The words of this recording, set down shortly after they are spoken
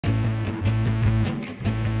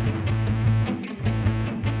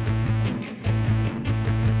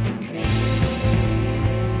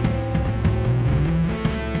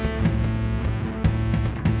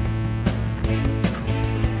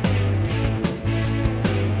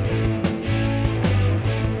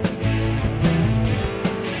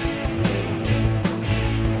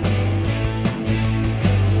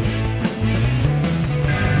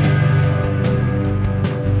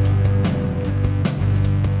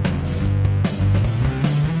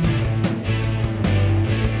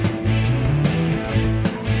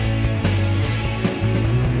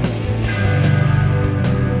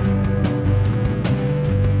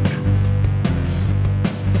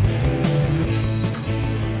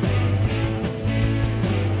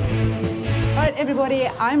everybody,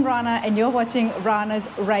 I'm Rana and you're watching Rana's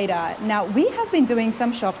Radar. Now, we have been doing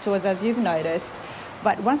some shop tours, as you've noticed,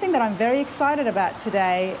 but one thing that I'm very excited about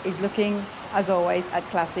today is looking, as always, at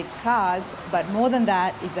classic cars, but more than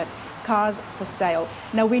that is at cars for sale.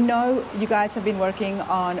 Now, we know you guys have been working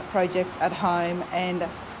on projects at home, and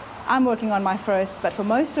I'm working on my first, but for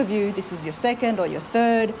most of you, this is your second or your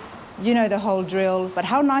third. You know the whole drill, but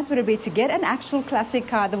how nice would it be to get an actual classic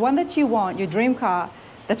car, the one that you want, your dream car,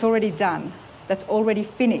 that's already done, that's already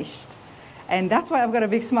finished. And that's why I've got a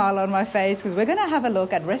big smile on my face, because we're going to have a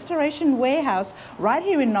look at Restoration Warehouse right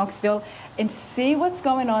here in Knoxville and see what's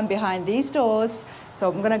going on behind these doors. So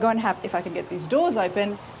I'm going to go and have, if I can get these doors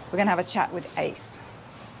open, we're going to have a chat with Ace.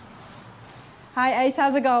 Hi Ace,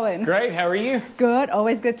 how's it going? Great, how are you? Good,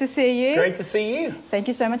 always good to see you. Great to see you. Thank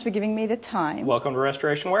you so much for giving me the time. Welcome to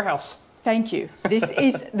Restoration Warehouse. Thank you. This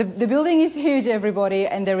is, the building is huge, everybody,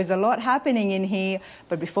 and there is a lot happening in here.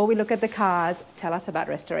 But before we look at the cars, tell us about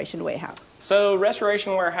Restoration Warehouse. So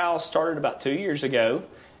Restoration Warehouse started about 2 years ago.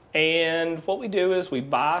 And what we do is we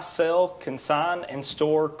buy, sell, consign, and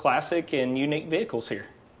store classic and unique vehicles here.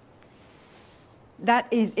 That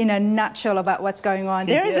is in a nutshell about what's going on.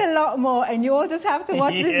 There is a lot more, and you all just have to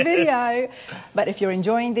watch this video. But if you're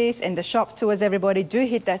enjoying this and the shop tours, everybody, do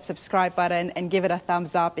hit that subscribe button and give it a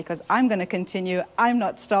thumbs up, because I'm going to continue. I'm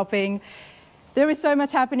not stopping. There is so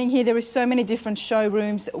much happening here. There is so many different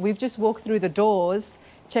showrooms. We've just walked through the doors.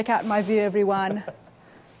 Check out my view, everyone.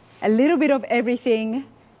 A little bit of everything.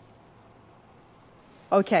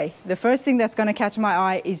 Okay, the first thing that's going to catch my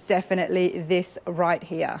eye is definitely this right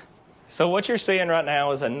here. So what you're seeing right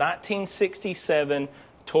now is a 1967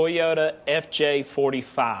 Toyota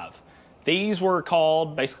FJ45. These were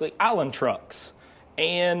called basically island trucks,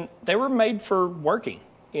 and they were made for working.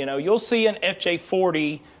 You know, you'll see an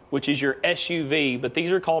FJ40, which is your SUV, but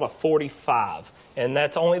these are called a 45, and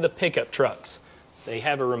that's only the pickup trucks. They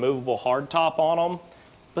have a removable hardtop on them,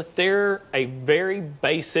 but they're a very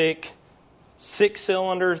basic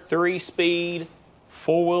 6-cylinder, 3-speed,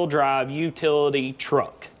 4-wheel drive utility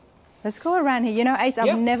truck. Let's go around here. You know, Ace,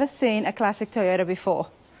 I've never seen a classic Toyota before.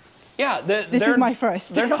 Yeah, this is my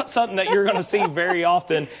first. They're not something that you're going to see very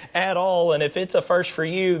often at all. And if it's a first for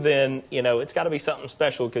you, then, you know, it's got to be something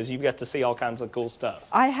special, because you've got to see all kinds of cool stuff.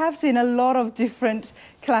 I have seen a lot of different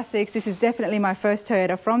classics. This is definitely my first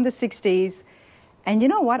Toyota from the 60s. And you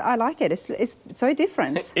know what? I like it. It's so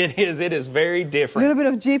different. It is. It is very different. A little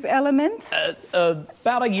bit of Jeep elements.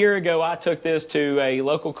 About a year ago, I took this to a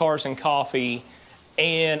local Cars and Coffee,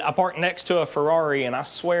 and I parked next to a Ferrari, and I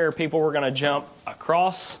swear people were going to jump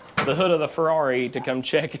across the hood of the Ferrari to come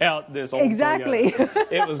check out this old Toyota.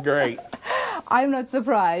 It was great. I'm not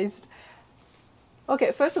surprised.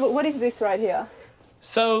 Okay, first of all, what is this right here?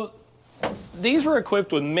 So these were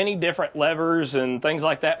equipped with many different levers and things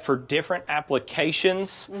like that for different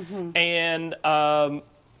applications. And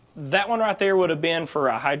that one right there would have been for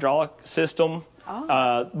a hydraulic system,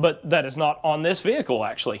 but that is not on this vehicle,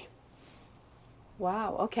 actually.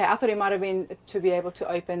 Wow, okay. I thought it might have been to be able to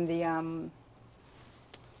open the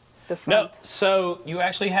front. No, so you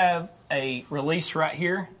actually have a release right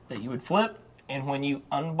here that you would flip, and when you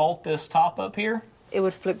unbolt this top up here, it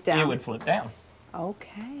would flip down. It would flip down.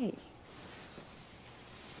 Okay.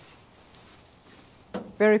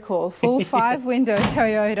 Very cool. Full 5-window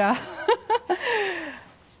Toyota.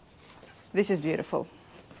 This is beautiful.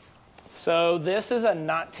 So this is a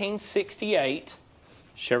 1968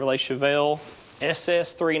 Chevrolet Chevelle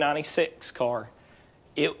SS396 car.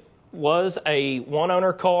 It was a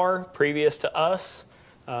one-owner car previous to us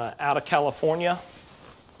out of California.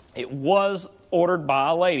 It was ordered by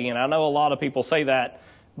a lady, and I know a lot of people say that,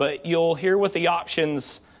 but you'll hear with the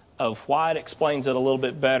options of why it explains it a little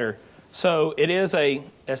bit better. So it is a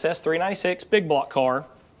SS396 big block car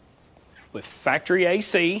with factory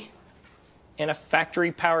AC and a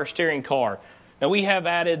factory power steering car. Now, we have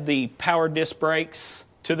added the power disc brakes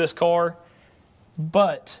to this car,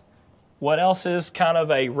 but what else is kind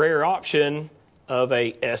of a rare option of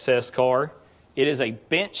a SS car? It is a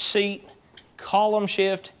bench seat, column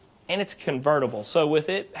shift, and it's convertible. So with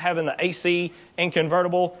it having the AC and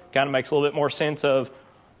convertible, kind of makes a little bit more sense of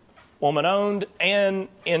woman owned and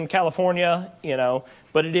in California, you know,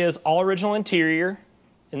 but it is all original interior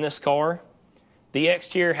in this car. The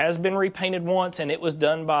exterior has been repainted once, and it was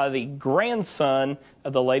done by the grandson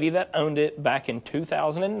of the lady that owned it back in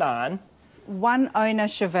 2009. One owner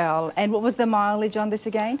Chevelle. And what was the mileage on this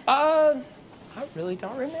again? I really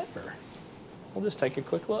don't remember. We'll just take a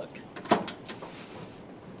quick look. I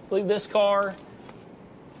believe this car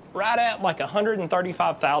right at like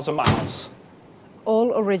 135,000 miles.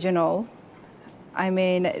 All original. I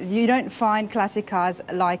mean, you don't find classic cars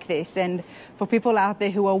like this. And for people out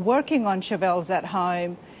there who are working on Chevelles at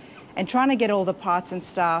home and trying to get all the parts and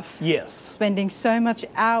stuff, yes, spending so much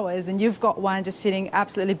hours, and you've got one just sitting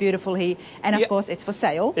absolutely beautiful here. And of course, it's for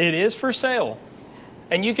sale. It is for sale.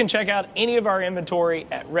 And you can check out any of our inventory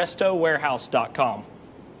at restowarehouse.com.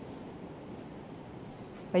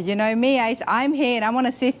 But you know me, Ace, I'm here and I want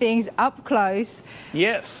to see things up close.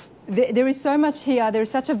 Yes. There is so much here. There is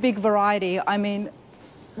such a big variety. I mean,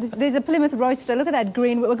 there's a Plymouth Roadster. Look at that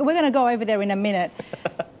green. We're going to go over there in a minute.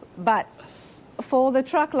 But for the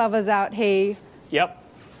truck lovers out here. Yep.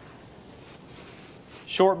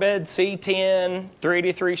 Short bed C10,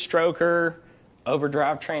 383 stroker,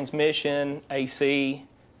 overdrive transmission, AC.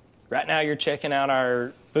 Right now you're checking out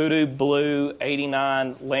our Voodoo Blue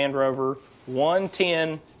 89 Land Rover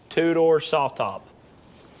 110 two-door soft top.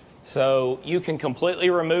 So you can completely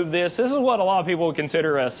remove this. This is what a lot of people would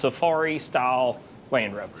consider a safari-style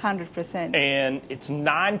Land Rover. 100%. And it's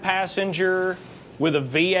 9-passenger with a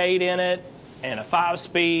V8 in it and a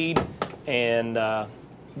 5-speed. And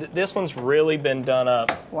this one's really been done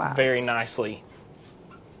up very nicely.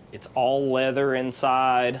 It's all leather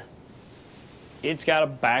inside. It's got a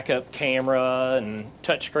backup camera and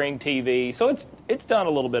touchscreen TV. So it's done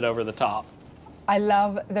a little bit over the top. I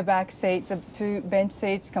love the back seat, the 2 bench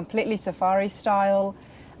seats, completely safari style.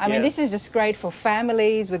 I mean, this is just great for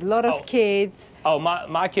families with a lot of kids. Oh,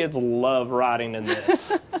 my kids love riding in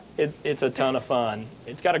this. It's a ton of fun.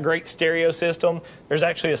 It's got a great stereo system. There's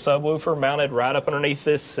actually a subwoofer mounted right up underneath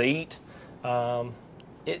this seat.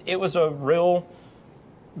 It was a real,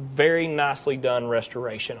 very nicely done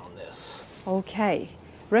restoration on this. Okay.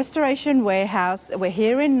 Restoration Warehouse. We're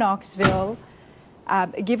here in Knoxville.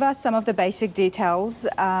 Give us some of the basic details.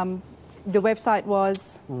 The website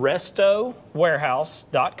was?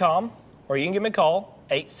 restowarehouse.com, or you can give me a call,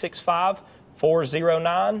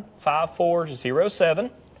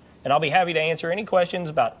 865-409-5407, and I'll be happy to answer any questions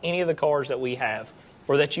about any of the cars that we have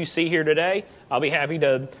or that you see here today. I'll be happy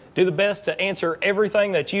to do the best to answer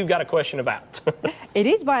everything that you've got a question about. It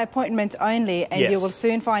is by appointment only, and you will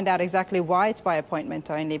soon find out exactly why it's by appointment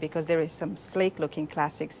only, because there is some sleek-looking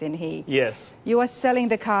classics in here. Yes. You are selling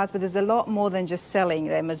the cars, but there's a lot more than just selling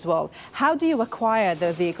them as well. How do you acquire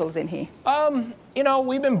the vehicles in here? You know,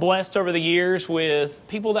 we've been blessed over the years with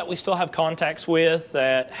people that we still have contacts with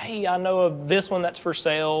that, hey, I know of this one that's for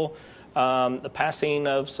sale. The passing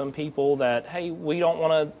of some people that, hey, we don't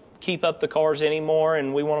want to keep up the cars anymore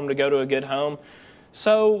and we want them to go to a good home.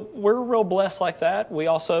 So we're real blessed like that. We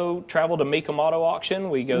also travel to Mecum Auto Auction.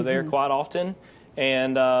 We go there quite often.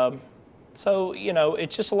 And so, you know,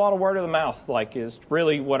 it's just a lot of word of the mouth, like, is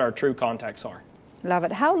really what our true contacts are. Love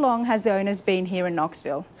it. How long has the owners been here in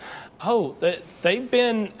Knoxville? Oh, they've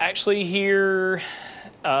been actually here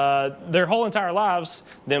their whole entire lives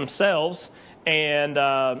themselves, and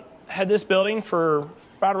had this building for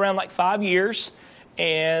right around like 5 years,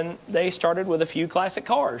 and they started with a few classic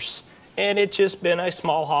cars, and it's just been a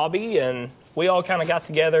small hobby, and we all kind of got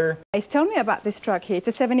together. Tell me about this truck here. It's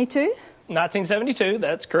a 72? 1972,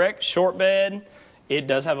 that's correct. Short bed. It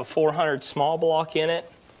does have a 400 small block in it.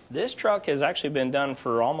 This truck has actually been done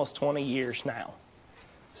for almost 20 years now.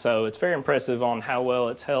 So it's very impressive on how well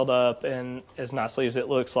it's held up and as nicely as it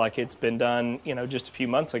looks like it's been done, you know, just a few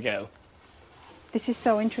months ago. This is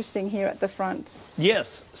so interesting here at the front.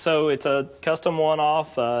 Yes, so it's a custom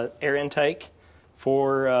one-off air intake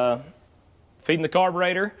for feeding the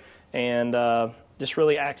carburetor, and just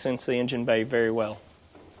really accents the engine bay very well.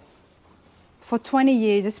 For 20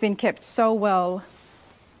 years, it's been kept so well.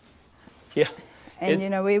 Yeah. And, you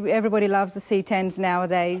know, everybody loves the C10s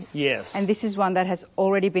nowadays. Yes. And this is one that has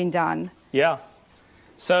already been done. Yeah.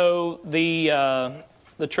 So the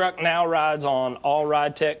truck now rides on all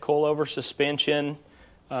Ride-Tech coilover suspension.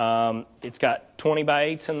 It's got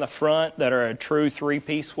 20x8s in the front that are a true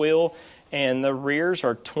 3-piece wheel, and the rears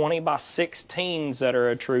are 20x16s that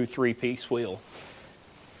are a true 3-piece wheel.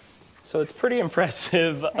 So it's pretty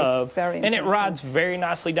impressive. It's very impressive. And it rides very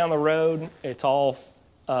nicely down the road. It's all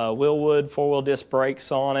Willwood 4-wheel disc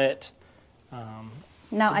brakes on it.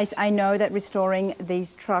 Now, I know that restoring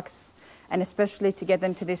these trucks, and especially to get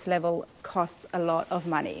them to this level, costs a lot of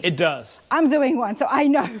money. It does. I'm doing one, so I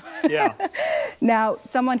know. Yeah. Now,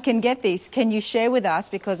 someone can get these. Can you share with us?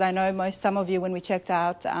 Because I know some of you, when we checked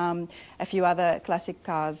out a few other classic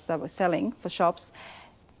cars that were selling for shops,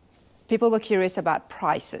 people were curious about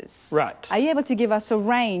prices. Right. Are you able to give us a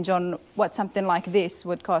range on what something like this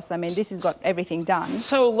would cost? I mean, this has got everything done.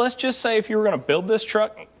 So let's just say if you were going to build this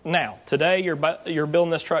truck now, today you're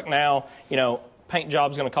building this truck now, you know, paint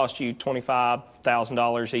job is going to cost you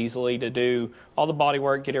 $25,000 easily to do all the body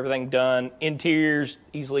work, get everything done. Interiors,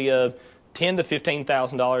 easily $10,000 to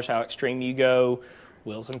 $15,000, how extreme you go.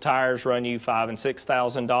 Wheels and tires run you $5,000 and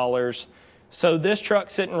 $6,000. So this truck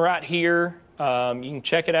sitting right here, you can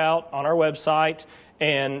check it out on our website.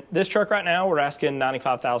 And this truck right now, we're asking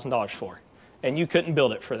 $95,000 for. And you couldn't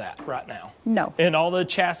build it for that right now. No. And all the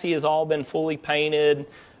chassis has all been fully painted.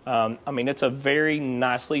 I mean, it's a very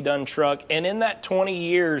nicely done truck. And in that 20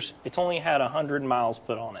 years, it's only had 100 miles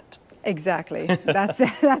put on it. Exactly. That's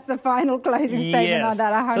the final closing statement on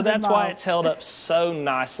that 100 miles. So that's why it's held up so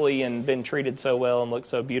nicely and been treated so well and looks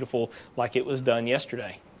so beautiful like it was done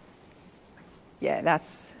yesterday. Yeah,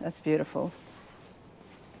 that's beautiful.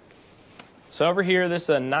 So over here, this is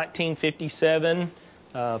a 1957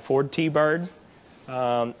 Ford T-Bird.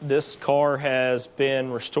 This car has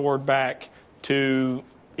been restored back to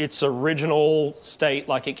its original state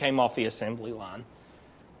like it came off the assembly line.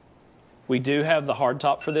 We do have the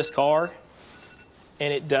hardtop for this car,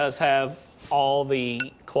 and it does have all the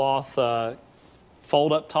cloth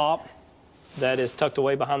fold-up top that is tucked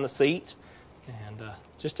away behind the seat, and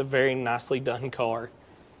just a very nicely done car.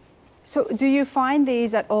 So do you find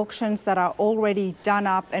these at auctions that are already done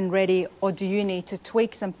up and ready, or do you need to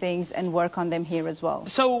tweak some things and work on them here as well?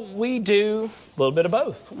 So we do a little bit of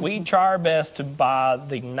both. We try our best to buy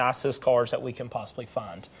the nicest cars that we can possibly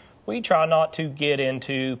find. We try not to get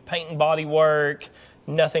into paint and body work,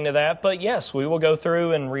 nothing of that. But yes, we will go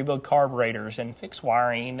through and rebuild carburetors and fix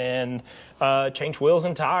wiring and change wheels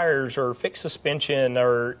and tires or fix suspension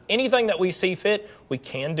or anything that we see fit, we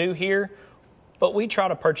can do here. But we try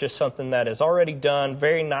to purchase something that is already done,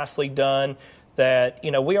 very nicely done, that, you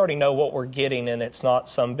know, we already know what we're getting and it's not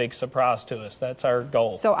some big surprise to us. That's our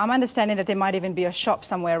goal. So I'm understanding that there might even be a shop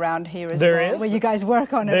somewhere around here as there well, is. where you guys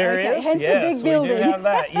work on it. There okay. is, Hence yes, the big building. we do have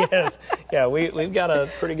that, yes. Yeah, we've got a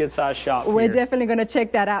pretty good sized shop We're here. definitely going to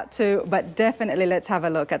check that out too, but definitely let's have a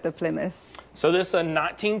look at the Plymouth. So this is a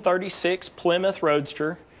 1936 Plymouth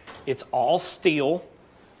Roadster. It's all steel.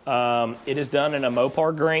 It is done in a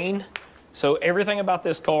Mopar green. So everything about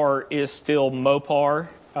this car is still Mopar.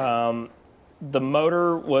 The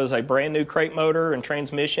motor was a brand new crate motor and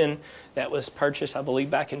transmission that was purchased, I believe,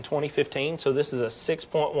 back in 2015. So this is a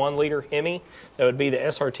 6.1 liter Hemi. That would be the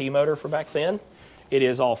SRT motor for back then. It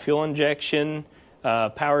is all fuel injection,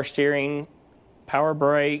 power steering, power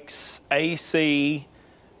brakes, AC.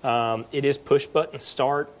 It is push button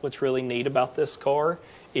start. What's really neat about this car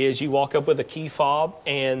is you walk up with a key fob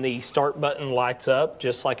and the start button lights up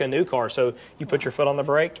just like a new car. So you put your foot on the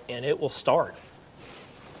brake and it will start.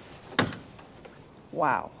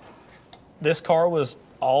 Wow. This car was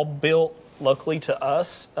all built locally to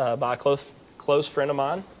us by a close friend of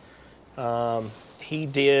mine. He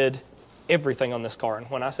did everything on this car. And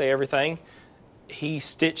when I say everything, he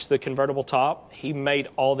stitched the convertible top. He made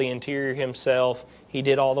all the interior himself. He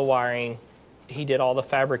did all the wiring. He did all the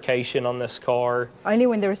fabrication on this car. Only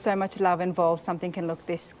when there is so much love involved, something can look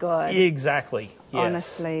this good. Exactly. Yes.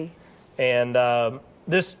 Honestly. And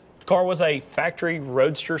this car was a factory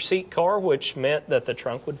roadster seat car, which meant that the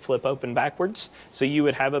trunk would flip open backwards. So you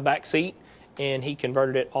would have a back seat, and he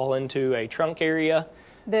converted it all into a trunk area.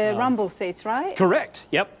 The rumble seats, right? Correct.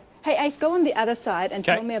 Yep. Hey, Ace, go on the other side and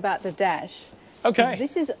tell me about the dash. Okay.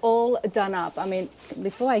 This is all done up. I mean,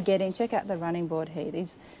 before I get in, check out the running board here.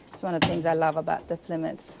 It's one of the things I love about the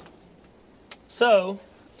Plymouths. So,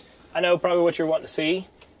 I know probably what you're wanting to see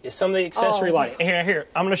is some of the accessory light. Here,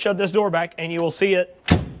 I'm going to shut this door back, and you will see it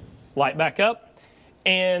light back up.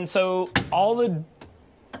 And so, all the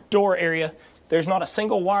door area, there's not a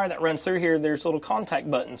single wire that runs through here. There's little contact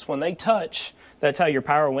buttons. When they touch, that's how your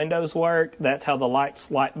power windows work. That's how the lights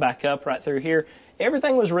light back up right through here.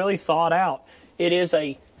 Everything was really thought out. It is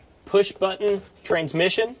a push-button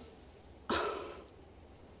transmission.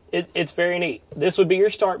 It's very neat. This would be your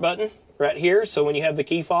start button right here. So when you have the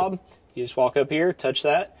key fob, you just walk up here, touch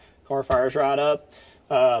that. Car fires right up.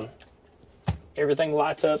 Everything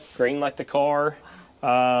lights up, green like the car.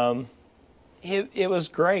 It was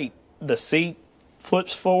great. The seat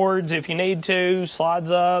flips forwards if you need to,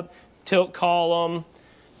 slides up, tilt column.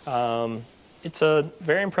 It's a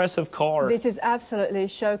very impressive car. This is absolutely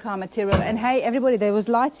show car material. And hey, everybody, there was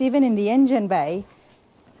lights even in the engine bay.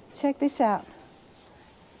 Check this out.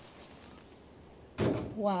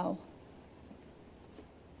 Wow.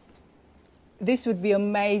 This would be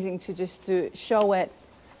amazing to just to show it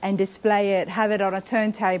and display it, have it on a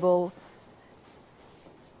turntable.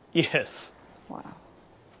 Yes. Wow.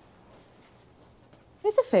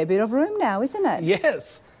 There's a fair bit of room now, isn't it?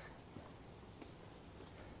 Yes.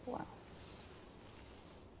 Wow.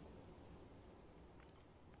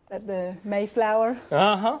 That Got the Mayflower.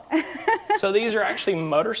 Uh-huh. So these are actually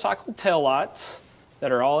motorcycle taillights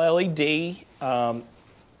that are all LED.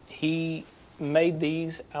 He made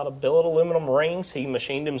these out of billet aluminum rings. He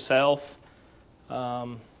machined himself.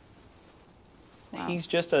 Wow. He's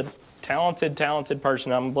just a talented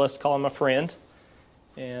person. I'm blessed to call him a friend.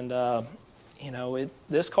 And, you know,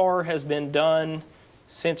 this car has been done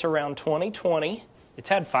since around 2020. It's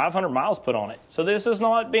had 500 miles put on it. So this has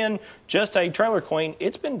not been just a trailer queen.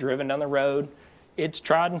 It's been driven down the road. It's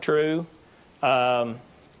tried and true.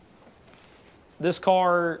 This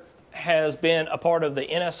car has been a part of the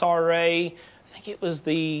NSRA. I think it was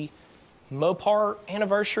the Mopar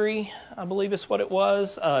anniversary, I believe is what it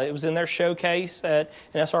was. It was in their showcase at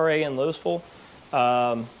NSRA in Louisville.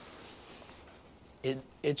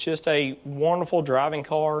 It's just a wonderful driving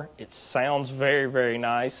car. It sounds very, very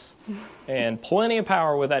nice, and plenty of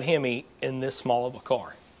power with that Hemi in this small of a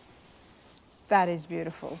car. That is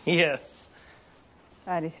beautiful. Yes.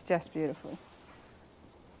 That is just beautiful.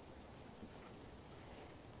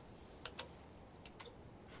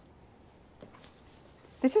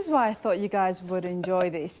 This is why I thought you guys would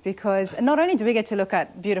enjoy this, because not only do we get to look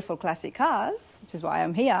at beautiful classic cars, which is why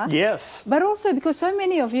I'm here. Yes. But also because so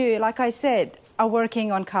many of you, like I said, are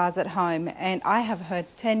working on cars at home, and I have heard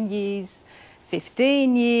 10 years,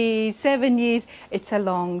 15 years, 7 years. It's a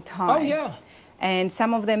long time. Oh, yeah. And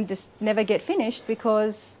some of them just never get finished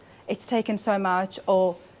because it's taken so much,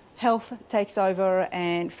 or health takes over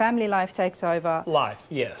and family life takes over. Life,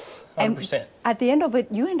 yes, 100%. And at the end of it,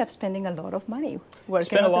 you end up spending a lot of money working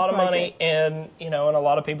Spend a on the lot of money, projects. and and a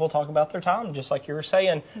lot of people talk about their time, just like you were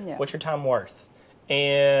saying. Yeah. What's your time worth?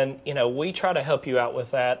 And we try to help you out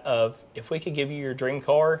with that. Of if we could give you your dream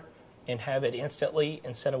car and have it instantly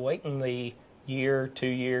instead of waiting the year, 2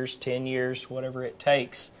 years, 10 years, whatever it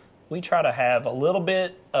takes, we try to have a little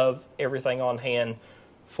bit of everything on hand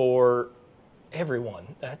for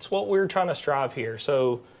everyone. That's what we're trying to strive here.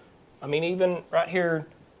 So, I mean, even right here,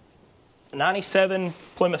 97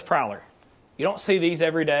 Plymouth Prowler. You don't see these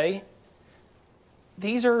every day.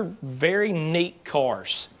 These are very neat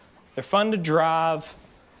cars. They're fun to drive.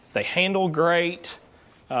 They handle great.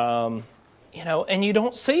 And you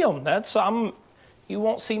don't see them. You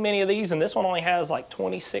won't see many of these, and this one only has like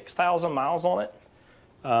 26,000 miles on it.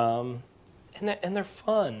 And they're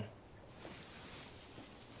fun.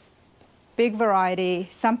 Big variety,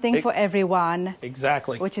 something for everyone.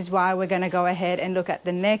 Exactly. Which is why we're going to go ahead and look at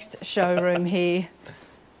the next showroom here.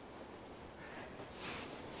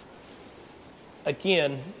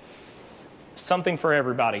 Again, something for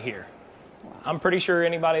everybody here. Wow. I'm pretty sure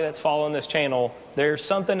anybody that's following this channel, there's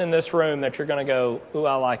something in this room that you're going to go, ooh,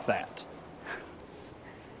 I like that.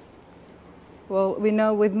 Well, we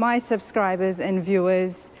know with my subscribers and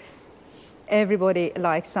viewers, everybody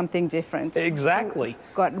likes something different. Exactly.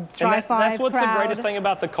 Got Tri-5 that's what's Proud. the greatest thing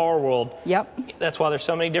about the car world. Yep. That's why there's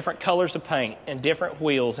so many different colors of paint and different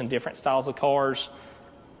wheels and different styles of cars.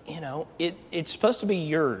 It's supposed to be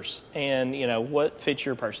yours and, what fits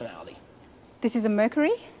your personality. This is a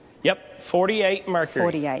Mercury? Yep, 48 Mercury.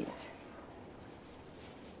 48.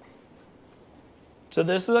 So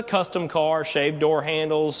this is a custom car, shaved door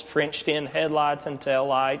handles, Frenched in headlights and tail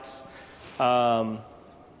lights.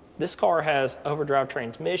 This car has overdrive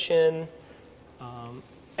transmission,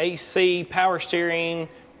 AC, power steering,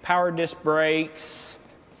 power disc brakes.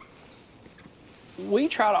 We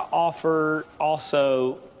try to offer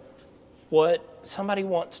also what somebody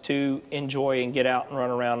wants to enjoy and get out and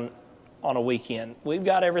run around on a weekend. We've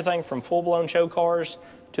got everything from full-blown show cars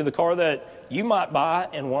to the car that you might buy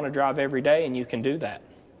and want to drive every day, and you can do that.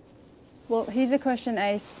 Well, here's a question,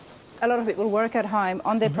 Ace. A lot of people work at home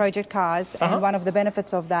on their project cars, and one of the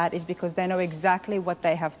benefits of that is because they know exactly what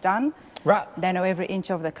they have done. Right. They know every inch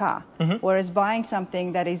of the car. Whereas buying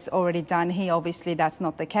something that is already done here, obviously that's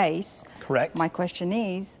not the case. Correct. My question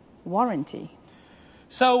is, warranty.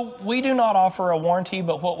 So we do not offer a warranty,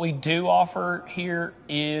 but what we do offer here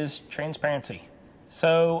is transparency.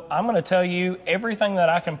 So I'm going to tell you everything that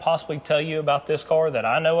I can possibly tell you about this car that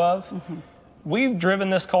I know of. We've driven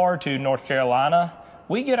this car to North Carolina.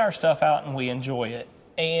 We get our stuff out and we enjoy it.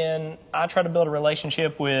 And I try to build a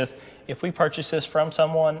relationship with, if we purchase this from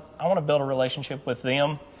someone, I want to build a relationship with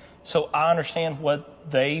them. So I understand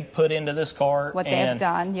what they put into this car. What they've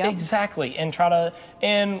done, yeah. Exactly. And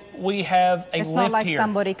we have a lift here. It's not like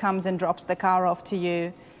somebody comes and drops the car off to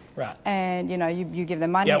you. Right. And, you give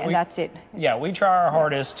them money and that's it. Yeah, we try our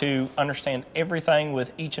hardest to understand everything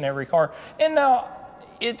with each and every car. And now,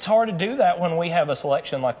 it's hard to do that when we have a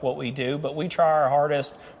selection like what we do, but we try our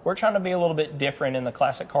hardest. We're trying to be a little bit different in the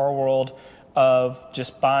classic car world of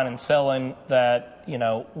just buying and selling that,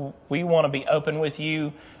 we want to be open with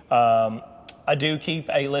you. I do keep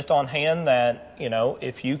a lift on hand that, you know,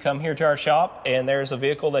 if you come here to our shop and there's a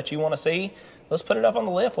vehicle that you want to see, let's put it up on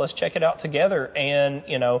the lift. Let's check it out together. And,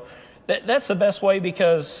 you know, that's the best way,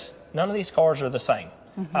 because none of these cars are the same.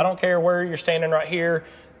 I don't care where you're standing right here.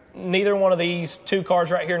 Neither one of these two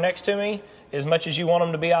cars right here next to me, as much as you want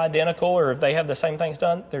them to be identical, or if they have the same things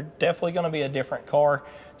done, they're definitely going to be a different car.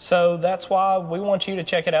 So that's why we want you to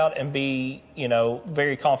check it out and be, you know,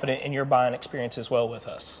 very confident in your buying experience as well with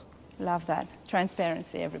us. Love that.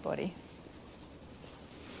 Transparency, everybody.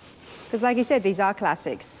 Because like you said, these are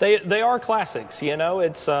classics. They are classics, you know.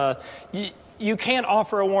 It's you can't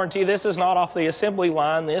offer a warranty. This is not off the assembly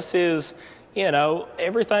line. This is, you know,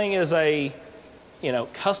 everything is a, you know,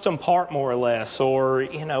 custom part more or less, or,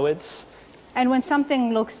 you know, it's... And when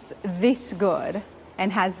something looks this good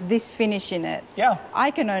and has this finish in it, yeah,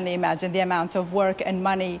 I can only imagine the amount of work and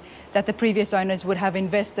money that the previous owners would have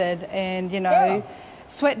invested, and, you know,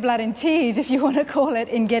 sweat, blood and tears, if you want to call it,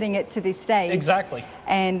 in getting it to this stage. Exactly.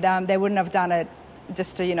 And they wouldn't have done it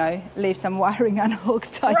just to, you know, leave some wiring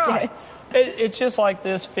unhooked, I guess. It's just like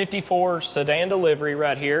this 54 sedan delivery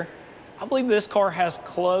right here. I believe this car has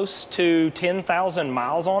close to 10,000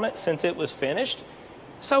 miles on it since it was finished.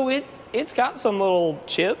 So it's got some little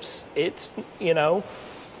chips. It's, you know,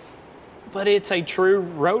 but it's a true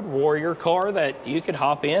road warrior car that you could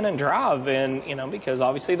hop in and drive, and, you know, because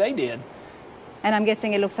obviously they did. And I'm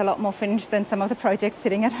guessing it looks a lot more finished than some of the projects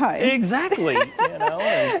sitting at home. Exactly. You know,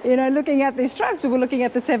 and you know, looking at these trucks, we were looking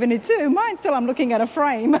at the 72. Mine still, I'm looking at a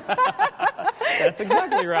frame. That's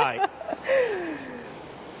exactly right.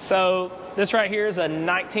 So this right here is a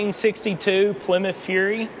 1962 Plymouth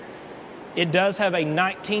Fury. It does have a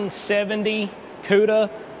 1970 CUDA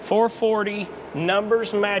 440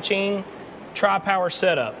 numbers matching tri-power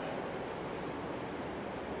setup.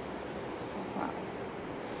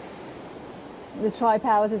 The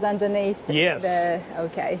tri-powers is underneath. Yes.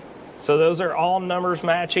 Okay. So those are all numbers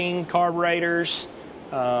matching carburetors.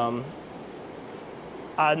 I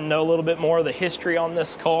know a little bit more of the history on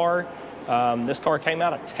this car. This car came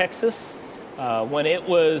out of Texas. When it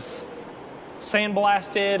was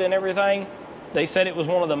sandblasted and everything, they said it was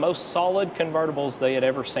one of the most solid convertibles they had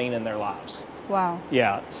ever seen in their lives. Wow.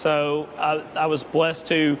 Yeah, so I was blessed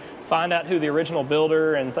to find out who the original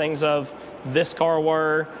builder and things of this car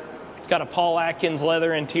were. It's got a Paul Atkins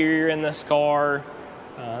leather interior in this car.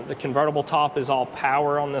 The convertible top is all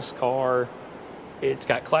power on this car. It's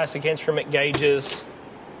got classic instrument gauges.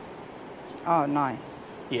 Oh,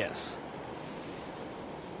 nice. Yes.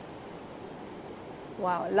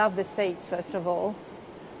 Wow, I love the seats, first of all.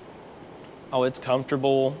 Oh, it's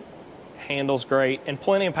comfortable, handles great, and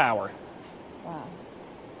plenty of power. Wow.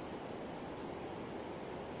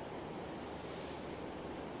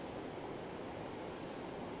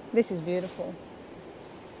 This is beautiful.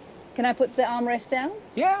 Can I put the armrest down?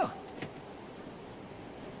 Yeah.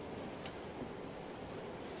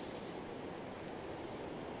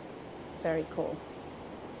 Very cool.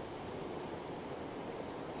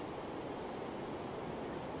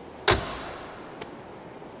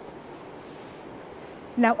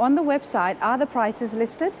 Now, on the website, are the prices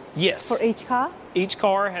listed? Yes. For each car? Each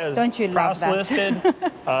car has Don't you love price that? listed.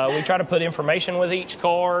 We try to put information with each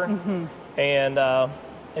car. And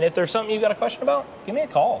if there's something you got a question about, give me a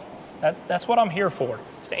call. That's what I'm here for,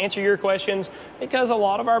 is to answer your questions, because a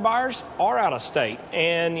lot of our buyers are out of state,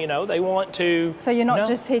 and, you know, they want to... So you're not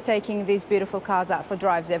just here taking these beautiful cars out for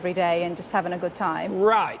drives every day and just having a good time?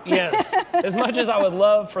 Right, yes. As much as I would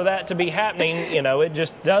love for that to be happening, you know, it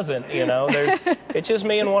just doesn't, you know. It's just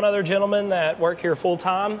me and one other gentleman that work here full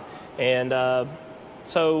time, and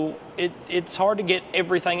so it's hard to get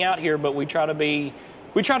everything out here, but we try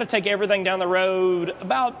to take everything down the road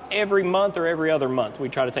about every month or every other month. We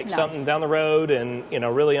try to take something down the road and, you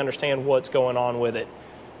know, really understand what's going on with it.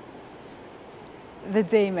 The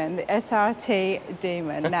Demon, the SRT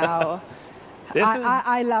Demon. Now,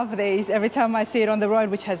 I love these. Every time I see it on the road,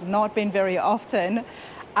 which has not been very often,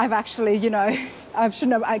 I've actually, you know,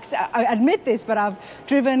 I admit this, but I've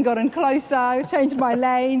driven, gotten closer, changed my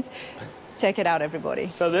lanes. Check it out, everybody.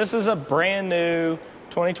 So this is a brand new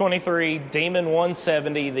 2023 Demon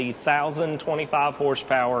 170, the 1,025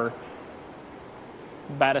 horsepower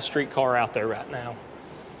baddest street car out there right now.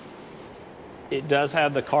 It does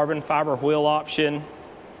have the carbon fiber wheel option.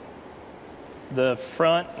 The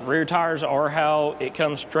front and rear tires are how it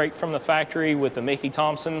comes straight from the factory with the Mickey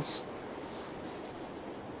Thompsons.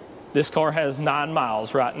 This car has 9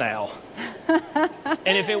 miles right now.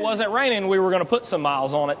 And if it wasn't raining, we were going to put some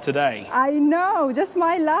miles on it today. I know, just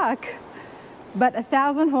my luck. But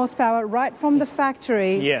 1,000 horsepower right from the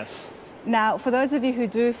factory. Yes. Now, for those of you who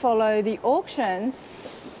do follow the auctions,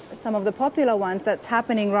 some of the popular ones that's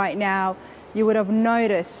happening right now, you would have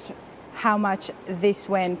noticed how much this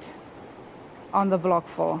went on the block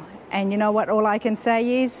for. And you know what all I can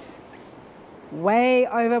say is way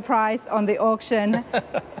overpriced on the auction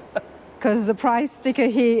because the price sticker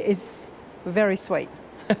here is very sweet.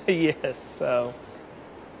 Yes, so.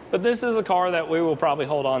 But this is a car that we will probably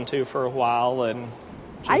hold on to for a while and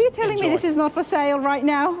Are you telling me this is not for sale right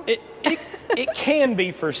now? It can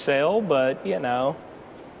be for sale, but you know,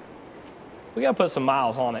 we gotta put some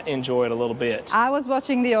miles on it, enjoy it a little bit. I was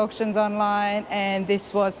watching the auctions online and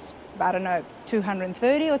this was, I don't know,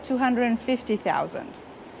 230 or 250,000.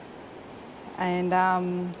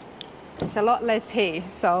 And it's a lot less here,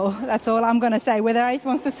 so that's all I'm gonna say, whether Ace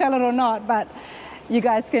wants to sell it or not, but you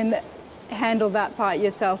guys can handle that part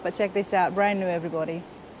yourself. But check this out, brand new, everybody.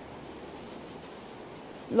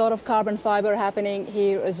 A lot of carbon fiber happening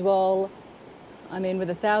here as well. I mean, with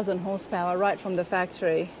 1,000 horsepower right from the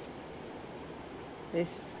factory.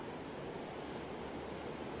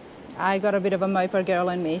 I got a bit of a moper girl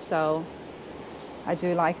in me, so I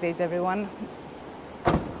do like these, everyone.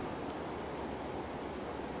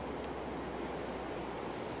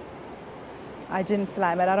 I didn't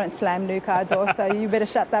slam it. I don't slam new car doors, so you better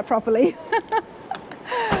shut that properly.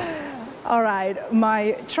 All right,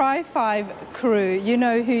 my Tri-5 crew, you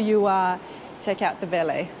know who you are. Check out the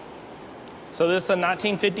belly. So this is a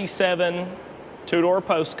 1957 two-door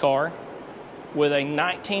post car with a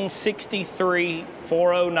 1963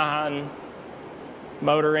 409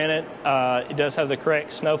 motor in it. It does have the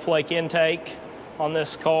correct snowflake intake on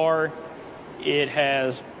this car. It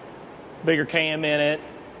has bigger cam in it,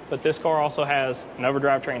 but this car also has an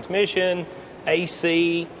overdrive transmission,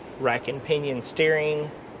 AC, rack and pinion steering,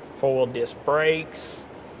 four-wheel disc brakes.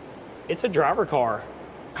 It's a driver car.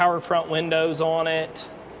 Power front windows on it,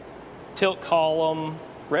 tilt column,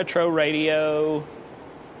 retro radio,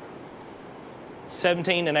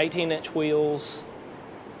 17 and 18-inch wheels.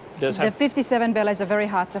 The 57 Bellas are very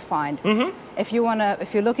hard to find. If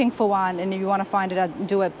you're looking for one and you want to find it,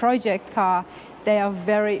 do a project car, they are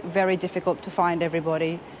very, very difficult to find,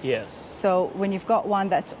 everybody. Yes. So when you've got one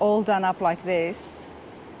that's all done up like this,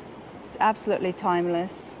 it's absolutely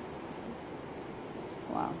timeless.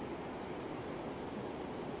 Wow.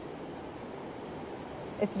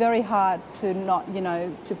 It's very hard to not, you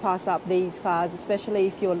know, to pass up these cars, especially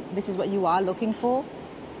if this is what you are looking for.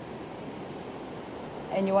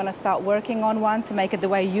 And you want to start working on one to make it the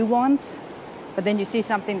way you want. But then you see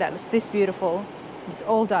something that's this beautiful. It's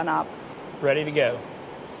all done up. Ready to go.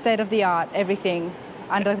 State of the art, everything.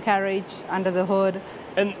 Under the carriage, under the hood.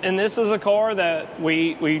 And this is a car that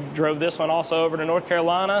we drove this one also over to North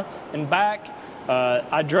Carolina and back.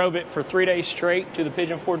 I drove it for 3 days straight to the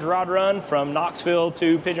Pigeon Forge rod run from Knoxville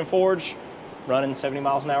to Pigeon Forge, running 70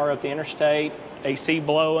 miles an hour up the interstate, AC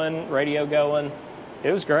blowing, radio going.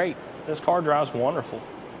 It was great. This car drives wonderful.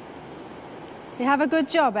 You have a good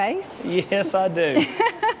job, Ace. Yes, I do.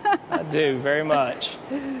 I do, very much.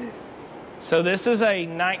 So this is a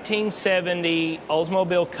 1970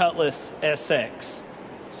 Oldsmobile Cutlass SX.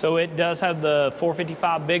 So it does have the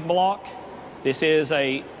 455 big block. This is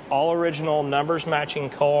a all original numbers matching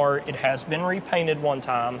car. It has been repainted one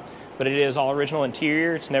time, but it is all original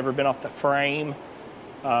interior. It's never been off the frame.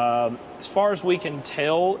 As far as we can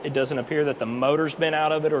tell, it doesn't appear that the motor's been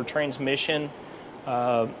out of it or transmission.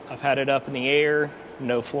 I've had it up in the air.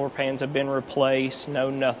 No floor pans have been replaced. No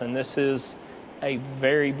nothing. This is a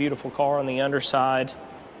very beautiful car on the underside.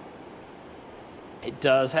 It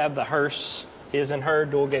does have the Hearst His and Her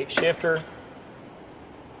dual gate shifter.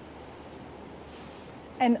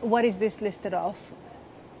 And what is this listed at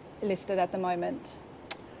the moment?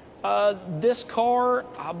 This car,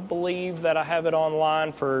 I believe that I have it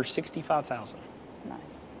online for $65,000.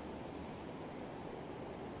 Nice.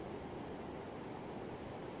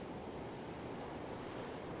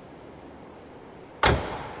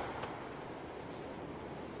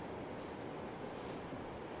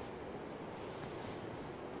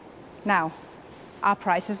 Now, our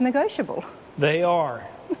price is negotiable. They are.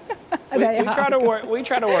 We try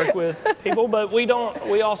to work with people, but we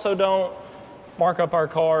also don't mark up our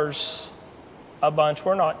cars a bunch.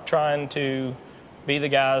 We're not trying to be the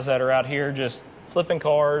guys that are out here just flipping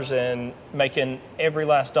cars and making every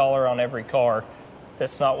last dollar on every car.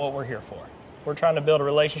 That's not what we're here for. We're trying to build a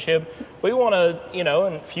relationship. We want to, you know,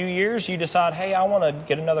 in a few years you decide, hey, I want to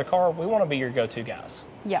get another car. We want to be your go-to guys.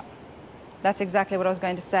 Yeah. That's exactly what I was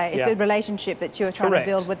going to say. It's a relationship that you're trying Correct.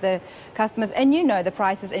 to build with the customers, and you know the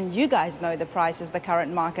prices, and you guys know the prices, the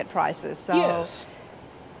current market prices. So yes.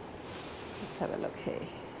 Let's have a look here.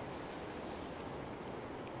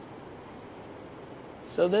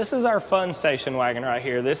 So this is our fun station wagon right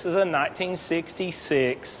here. This is a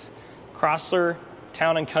 1966 Chrysler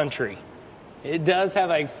Town and Country. It does have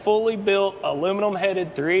a fully built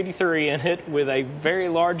aluminum-headed 383 in it with a very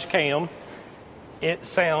large cam. It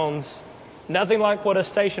sounds nothing like what a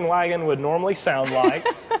station wagon would normally sound like.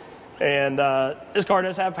 And this car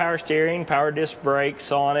does have power steering, power disc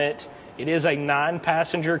brakes on it. It is a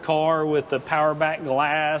 9-passenger car with the power back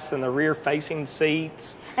glass and the rear-facing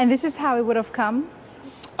seats. And this is how it would have come?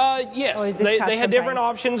 Yes, they had different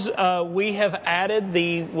options. We have added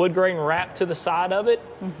the wood grain wrap to the side of it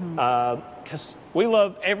because we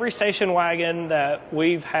love every station wagon that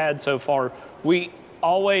we've had so far. They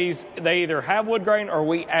either have wood grain or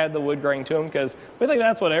we add the wood grain to them because we think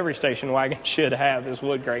that's what every station wagon should have is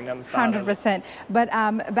wood grain on the side. 100%. But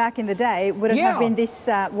back in the day, would it have been this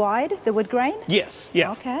wide, the wood grain? Yes,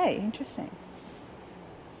 yeah. Okay, interesting.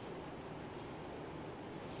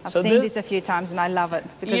 I've seen this a few times and I love it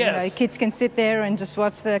because you know, kids can sit there and just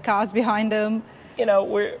watch the cars behind them. You know,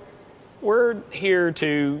 we're here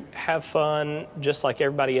to have fun just like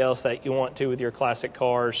everybody else that you want to with your classic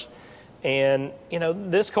cars. And, you know,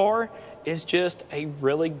 this car is just a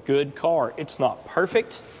really good car. It's not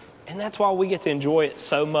perfect, and that's why we get to enjoy it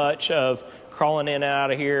so much of crawling in and out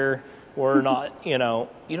of here. We're not, you know,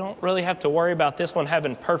 you don't really have to worry about this one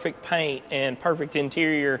having perfect paint and perfect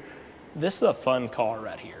interior. This is a fun car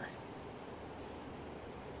right here.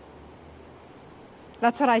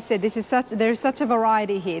 That's what I said. There's such a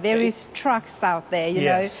variety here. There is trucks out there, you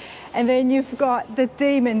know. And then you've got the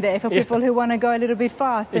Demon there for people who want to go a little bit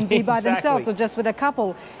fast and be by themselves or just with a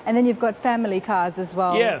couple. And then you've got family cars as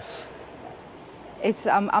well. Yes. It's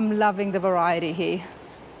I'm loving the variety here.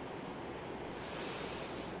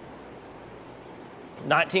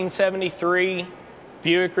 1973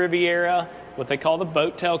 Buick Riviera, what they call the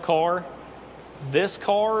boat tail car. This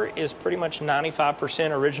car is pretty much 95%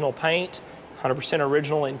 original paint, 100%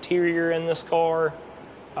 original interior in this car.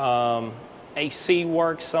 AC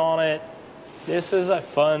works on it. This is a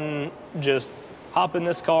fun, just hop in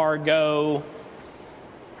this car, go,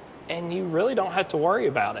 and you really don't have to worry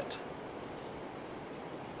about it.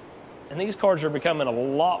 And these cars are becoming a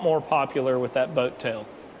lot more popular with that boat tail.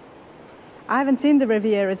 I haven't seen the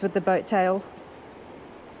Rivieras with the boat tail.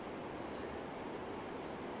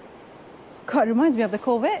 God, it reminds me of the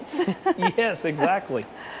Corvettes. Yes, exactly.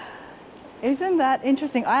 Isn't that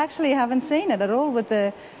interesting? I actually haven't seen it at all with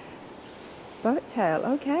the boat tail.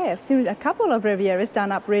 Okay, I've seen a couple of Rivieras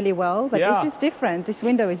done up really well, but this is different. This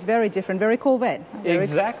window is very different, very Corvette. Very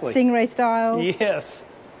Stingray style. Yes,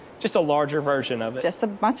 just a larger version of it. Just a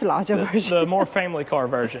much larger version. The more family car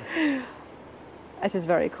version. This is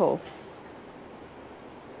very cool.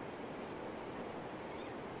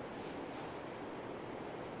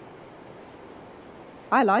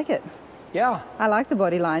 I like it. Yeah. I like the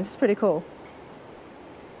body lines. It's pretty cool.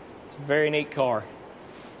 It's a very neat car.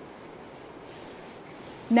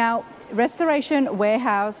 Now, Restoration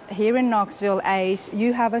Warehouse here in Knoxville, Ace,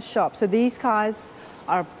 you have a shop. So these cars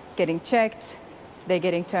are getting checked, they're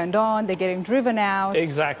getting turned on, they're getting driven out.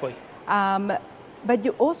 Exactly. But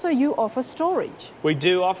you offer storage. We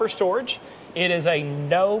do offer storage. It is a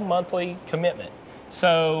no monthly commitment.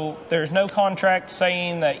 So there's no contract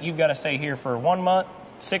saying that you've got to stay here for 1 month,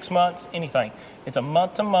 6 months, anything. It's a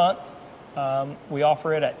month to month. We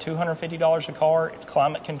offer it at $250 a car. It's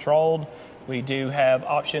climate controlled. We do have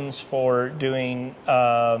options for doing,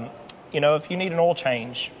 you know, if you need an oil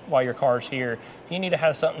change while your car's here, if you need to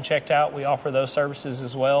have something checked out, we offer those services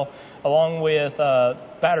as well, along with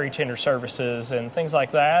battery tender services and things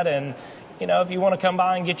like that. And, you know, if you want to come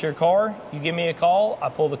by and get your car, you give me a call, I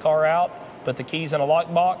pull the car out, put the keys in a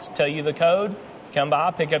lockbox, tell you the code, come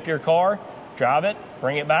by, pick up your car, drive it,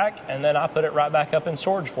 bring it back, and then I put it right back up in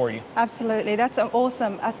storage for you. Absolutely. That's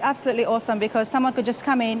awesome. That's absolutely awesome because someone could just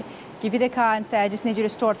come in, give you the car and say, I just need you to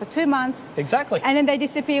store it for 2 months. Exactly. And then they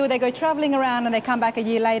disappear, they go traveling around and they come back a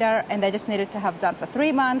year later and they just need it to have done for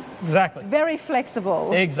 3 months. Exactly. Very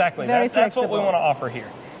flexible. Exactly. That's what we want to offer here.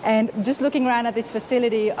 And just looking around at this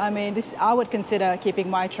facility, I mean, I would consider keeping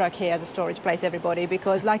my truck here as a storage place, everybody,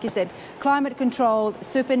 because like you said, climate controlled,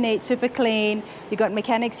 super neat, super clean. You got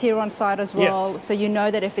mechanics here on site as well. Yes. So you know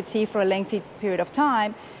that if it's here for a lengthy period of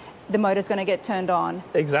time, the motor's going to get turned on.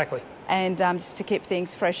 Exactly. And just to keep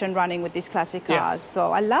things fresh and running with these classic cars. Yes.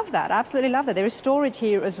 So I love that. I absolutely love that. There is storage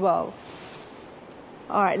here as well.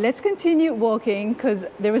 All right, let's continue walking because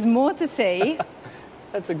there is more to see.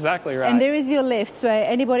 That's exactly right. And there is your lift. So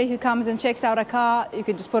anybody who comes and checks out a car, you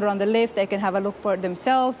can just put it on the lift. They can have a look for it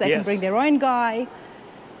themselves. They can bring their own guy.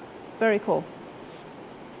 Very cool.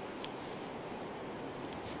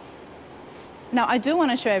 Now, I do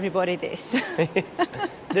want to show everybody this.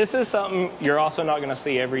 This is something you're also not going to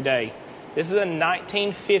see every day. This is a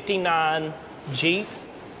 1959 Jeep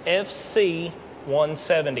FC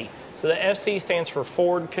 170. So the FC stands for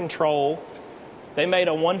Forward Control. They made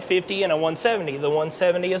a 150 and a 170. The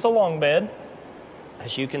 170 is a long bed.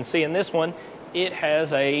 As you can see in this one, it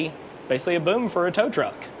has basically a boom for a tow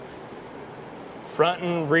truck. Front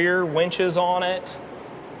and rear winches on it.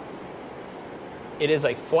 It is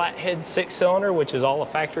a flathead 6-cylinder, which is all a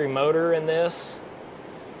factory motor in this.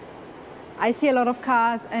 I see a lot of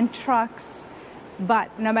cars and trucks,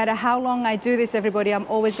 but no matter how long I do this, everybody, I'm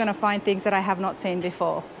always going to find things that I have not seen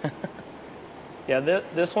before. Yeah,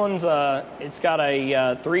 this one's, it's got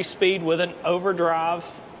a 3-speed with an overdrive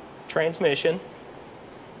transmission.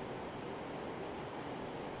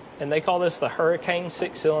 And they call this the Hurricane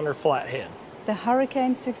 6-cylinder flathead. The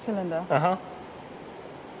Hurricane 6-cylinder? Uh-huh.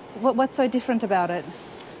 What's so different about it?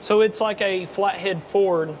 So it's like a flathead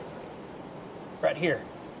Ford right here.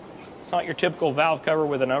 It's not your typical valve cover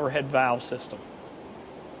with an overhead valve system.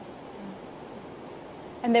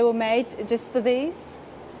 And they were made just for these?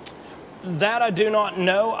 That I do not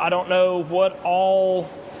know. I don't know what all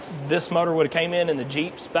this motor would have came in the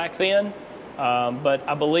Jeeps back then, but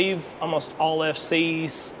I believe almost all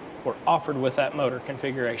FCs were offered with that motor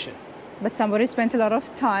configuration. But somebody spent a lot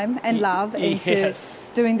of time and love into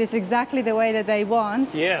doing this exactly the way that they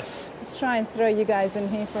want. Yes. Let's try and throw you guys in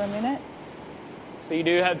here for a minute. So you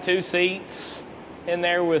do have 2 seats in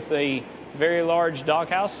there with a very large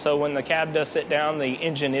doghouse, so when the cab does sit down, the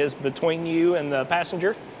engine is between you and the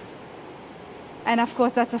passenger. And of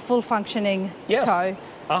course, that's a full functioning tow.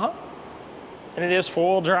 Uh-huh. And it is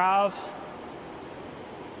 4-wheel drive.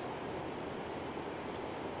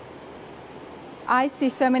 I see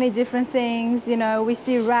so many different things. You know, we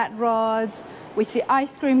see rat rods, we see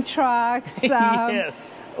ice cream trucks.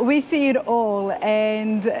 Yes. We see it all.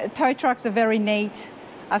 And tow trucks are very neat.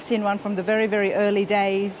 I've seen one from the very, very early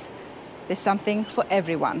days. There's something for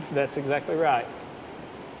everyone. That's exactly right.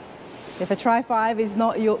 If a Tri-5 is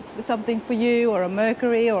not something for you, or a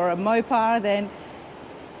Mercury or a Mopar, then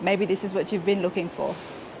maybe this is what you've been looking for.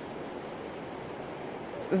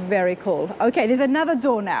 Very cool. Okay, there's another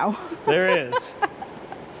door now. There is.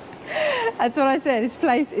 That's what I said. This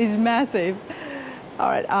place is massive. All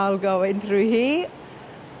right, I'll go in through here.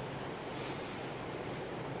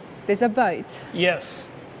 There's a boat. Yes.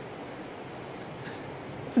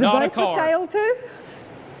 So the boat's for sale too?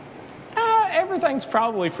 Everything's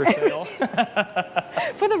probably for sale.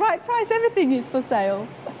 For the right price, everything is for sale.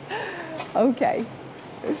 Okay.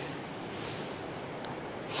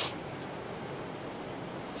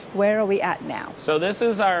 Where are we at now? So this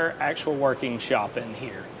is our actual working shop in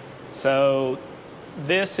here. So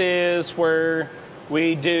this is where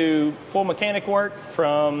we do full mechanic work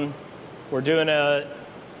we're doing a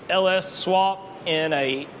LS swap in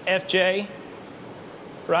a FJ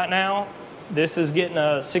right now. This is getting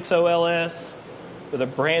a 6.0 LS with a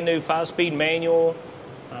brand new 5-speed manual,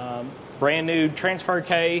 brand new transfer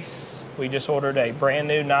case. We just ordered a brand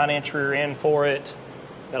new 9-inch rear end for it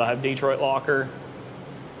that'll have Detroit locker.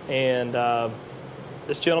 And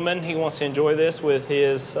this gentleman, he wants to enjoy this with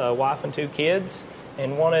his wife and 2 kids,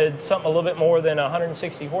 and wanted something a little bit more than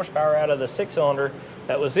 160 horsepower out of the 6-cylinder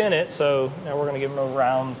that was in it. So now we're going to give him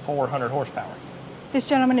around 400 horsepower. This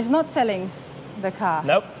gentleman is not selling the car?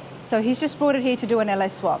 Nope. So he's just brought it here to do an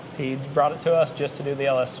LS swap? He brought it to us just to do the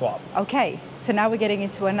LS swap. Okay, so now we're getting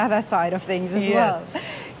into another side of things as well.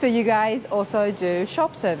 So you guys also do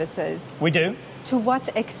shop services? We do. To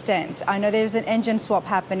what extent? I know there's an engine swap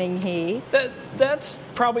happening here. That's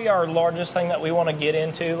probably our largest thing that we want to get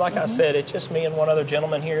into. Like I said, it's just me and one other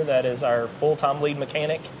gentleman here that is our full-time lead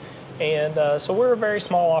mechanic. And so we're a very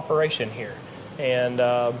small operation here. And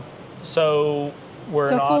so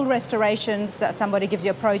we're not... full restorations, somebody gives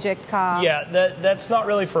you a project car? Yeah, that's not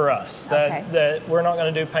really for us. That we're not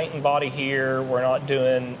going to do paint and body here. We're not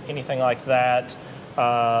doing anything like that.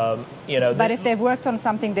 But if they've worked on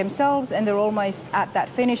something themselves and they're almost at that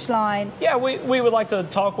finish line... Yeah, we would like to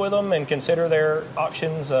talk with them and consider their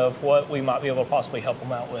options of what we might be able to possibly help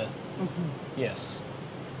them out with. Yes.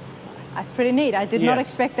 That's pretty neat. I did not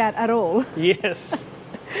expect that at all. Yes.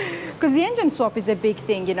 Because the engine swap is a big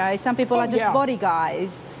thing, you know. Some people are just body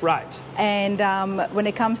guys. Right. And when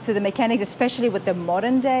it comes to the mechanics, especially with the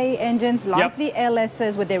modern day engines, like the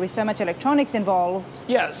LSs, where there is so much electronics involved.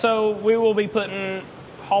 Yeah, so we will be putting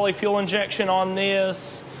Holley fuel injection on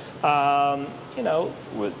this. In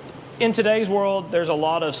today's world, there's a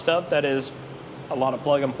lot of stuff that is a lot of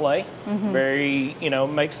plug and play. Very,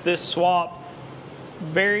 makes this swap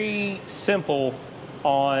very simple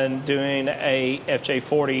on doing a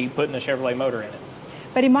FJ40, putting a Chevrolet motor in it.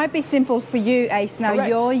 But it might be simple for you, Ace. Now, Correct.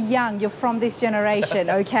 You're young, you're from this generation,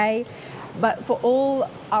 okay? But for all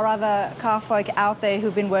our other car folk out there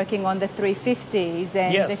who've been working on the 350s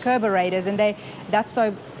and Yes. the carburetors, and that's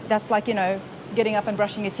like, you know, getting up and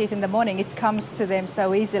brushing your teeth in the morning. It comes to them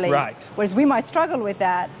so easily. Right. Whereas we might struggle with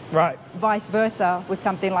that. Right. Vice versa with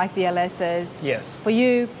something like the LSs. Yes. For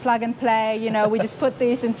you, plug and play, you know, we just put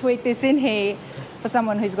this and tweak this in here. For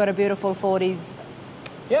someone who's got a beautiful 40s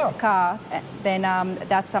Yeah. car, then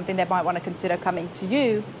that's something they might want to consider coming to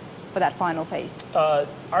you for that final piece.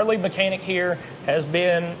 Our lead mechanic here has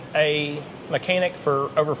been a mechanic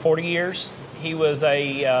for over 40 years. He was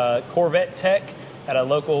a Corvette tech at a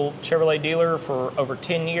local Chevrolet dealer for over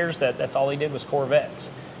 10 years. That's all he did was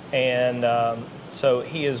Corvettes. And so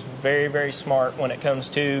he is very, very smart when it comes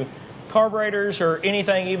to carburetors or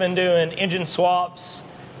anything, even doing engine swaps.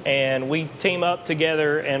 And we team up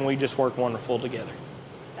together and we just work wonderful together.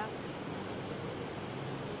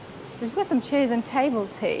 We've got some chairs and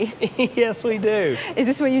tables here. Yes, we do. Is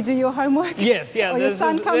this where you do your homework? Yes, yeah. Or your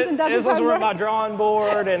son comes and does his This is where homework? my drawing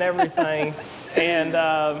board and everything. And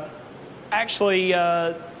actually,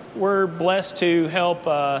 we're blessed to help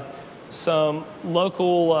some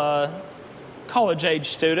local college-age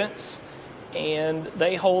students. And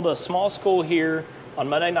they hold a small school here on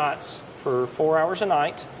Monday nights for 4 hours a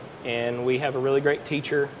night. And we have a really great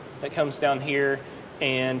teacher that comes down here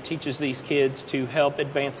and teaches these kids to help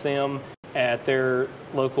advance them at their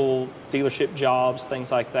local dealership jobs,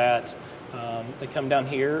 things like that. They come down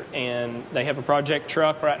here and they have a project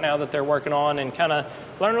truck right now that they're working on and kind of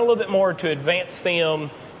learn a little bit more to advance them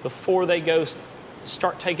before they go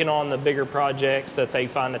start taking on the bigger projects that they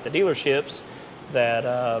find at the dealerships.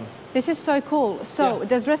 That This is so cool. So Yeah.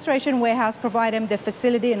 does Restoration Warehouse provide them the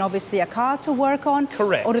facility and obviously a car to work on?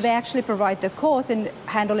 Correct. Or do they actually provide the course and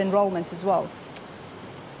handle enrollment as well?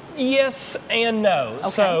 Yes and no. Okay.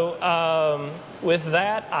 So with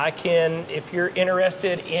that, I can, if you're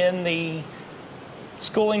interested in the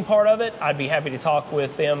schooling part of it, I'd be happy to talk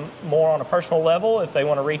with them more on a personal level if they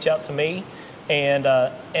want to reach out to me. And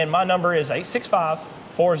my number is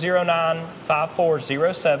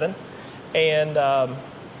 865-409-5407.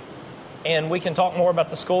 And we can talk more about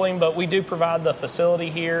the schooling, but we do provide the facility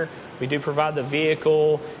here. We do provide the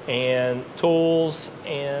vehicle and tools,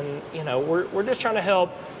 and you know, we're just trying to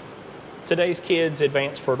help today's kids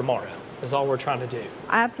advance for tomorrow is all we're trying to do.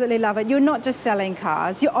 I absolutely love it. You're not just selling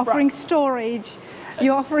cars, you're offering Right. storage,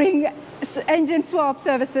 you're offering engine swap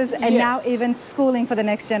services, and now Yes. even schooling for the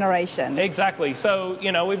next generation. Exactly. So,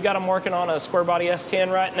 you know, we've got them working on a square body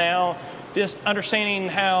S10 right now, just understanding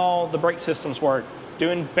how the brake systems work,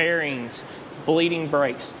 doing bearings, bleeding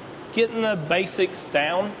brakes, getting the basics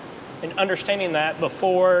down and understanding that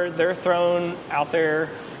before they're thrown out there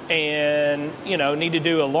and, you know, need to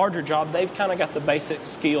do a larger job. They've kind of got the basic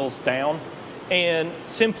skills down. And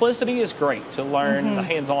simplicity is great to learn the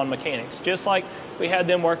hands-on mechanics. Just like we had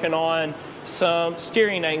them working on some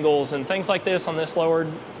steering angles and things like this on this lowered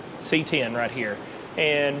C10 right here.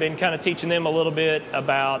 And been kind of teaching them a little bit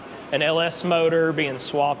about an LS motor being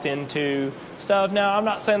swapped into stuff. Now, I'm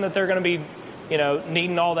not saying that they're going to be, you know,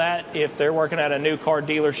 needing all that if they're working at a new car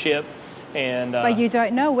dealership. And But you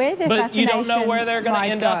don't know where their but you fascination don't know where they're going to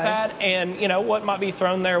might end go. up at, and you know what might be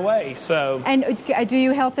thrown their way. So And do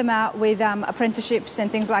you help them out with apprenticeships and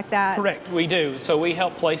things like that? correct, we do. So we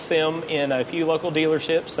help place them in a few local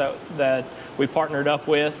dealerships that we partnered up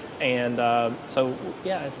with, and so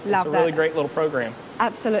yeah, it's Love a really that. great little program.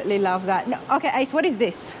 Absolutely love that. No, okay, Ace, what is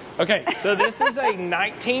this? Okay, so this is a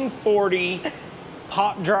 1940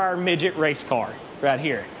 pop dryer midget race car right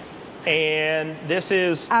here. And this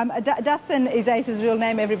is Dustin is Ace's real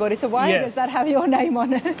name, everybody. So why Yes. does that have your name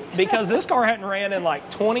on it? because this car hadn't ran in like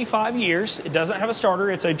 25 years. It doesn't have a starter.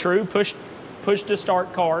 It's a true push to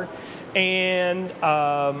start car. And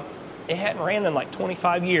it hadn't ran in like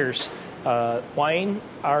 25 years. Wayne,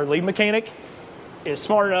 our lead mechanic, is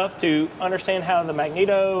smart enough to understand how the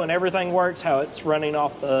magneto and everything works, how it's running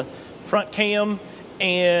off the front cam,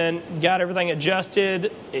 and got everything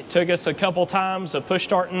adjusted. It took us a couple times of push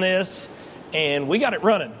starting this, and we got it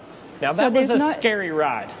running. Now So that was there's a no- scary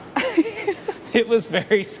ride. It was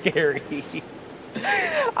very scary.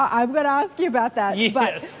 I'm going to ask you about that.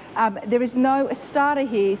 Yes. But there is no starter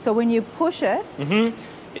here. So when you push it,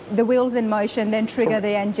 the wheels in motion, then trigger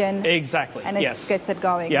the engine. Exactly. And it yes. gets it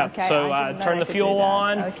going. Yeah. Okay. So I didn't know turn they the could do fuel that.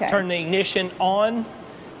 on, Okay. turn the ignition on,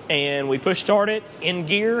 and we push start it in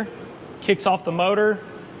gear, kicks off the motor,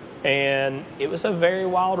 and it was a very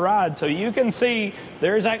wild ride. So you can see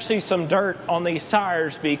there's actually some dirt on these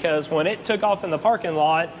tires because when it took off in the parking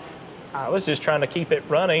lot, I was just trying to keep it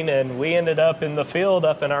running, and we ended up in the field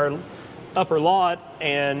up in our upper lot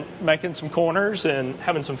and making some corners and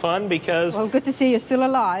having some fun because... Well, good to see you're still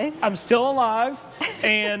alive. I'm still alive,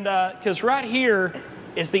 and because right here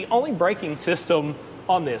is the only braking system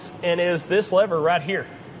on this, and is this lever right here.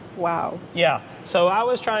 Wow. Yeah, so I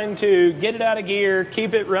was trying to get it out of gear,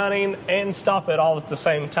 keep it running, and stop it all at the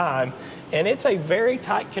same time. And it's a very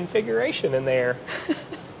tight configuration in there.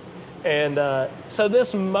 And so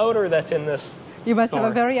this motor that's in this You must car,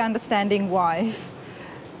 have a very understanding wife.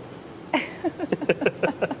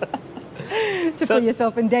 To put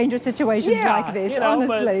yourself in dangerous situations like this,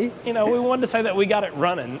 honestly. But, we wanted to say that we got it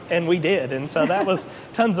running, and we did. And so that was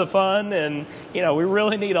tons of fun. And, we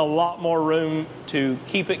really need a lot more room to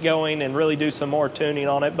keep it going and really do some more tuning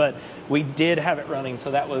on it. But we did have it running, so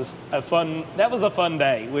that was a fun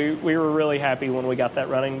day. We were really happy when we got that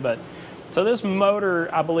running. But so this motor,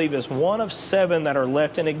 I believe, is one of 7 that are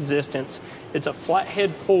left in existence. It's a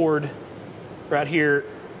flathead Ford right here,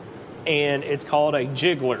 and it's called a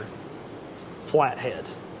Jiggler flathead.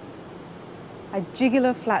 A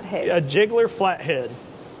jiggler flathead. A Jiggler flathead.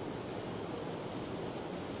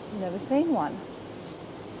 Never seen one.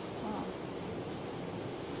 Wow.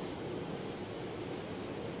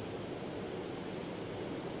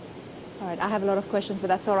 All right, I have a lot of questions, but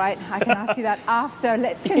that's all right. I can ask you that after.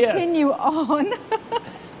 Let's continue on.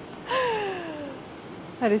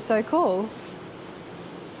 That is so cool.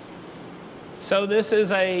 So this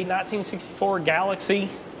is a 1964 Galaxy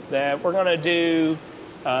that we're going to do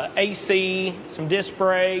AC, some disc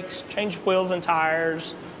brakes, change wheels and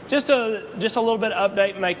tires, just a little bit of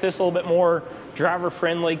update, make this a little bit more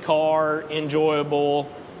driver-friendly car,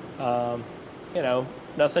 enjoyable.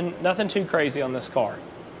 Nothing too crazy on this car.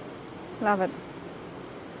 Love it.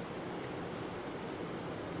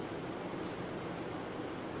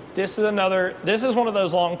 This is one of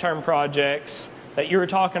those long-term projects that you were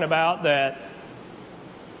talking about, that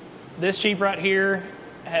this Jeep right here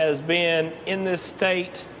has been in this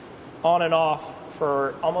state on and off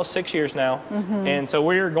for almost 6 years now. Mm-hmm. And so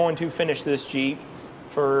we're going to finish this Jeep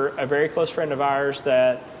for a very close friend of ours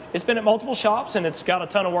that it's been at multiple shops and it's got a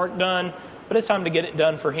ton of work done, but it's time to get it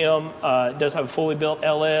done for him. It does have a fully built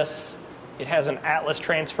LS. It has an Atlas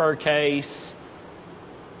transfer case.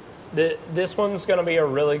 This one's going to be a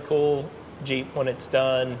really cool Jeep when it's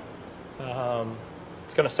done.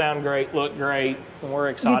 It's going to sound great, look great, and we're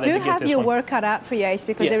excited to get this one. You do have your work cut out for you, Ace,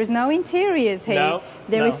 because there is no interiors here.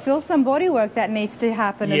 There is still some body work that needs to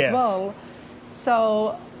happen as well.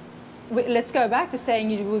 So let's go back to saying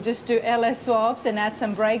you will just do LS swaps and add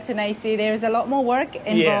some brakes and AC. There is a lot more work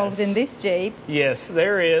involved in this Jeep. Yes,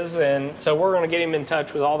 there is, and so we're going to get him in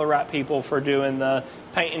touch with all the right people for doing the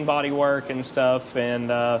paint and body work and stuff. And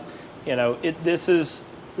this has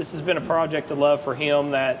been a project of love for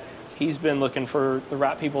him that he's been looking for the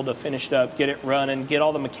right people to finish it up, get it running, get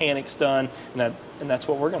all the mechanics done, and that's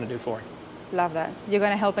what we're going to do for him. Love that. You're going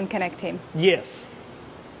to help and connect him. Yes.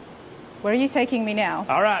 Where are you taking me now?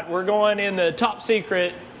 All right, we're going in the top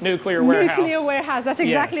secret nuclear warehouse. Nuclear warehouse, that's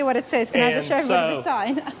exactly what it says. Can I just show everybody the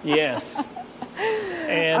sign? Yes.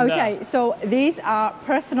 And, okay, so these are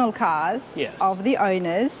personal cars of the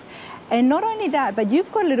owners. And not only that, but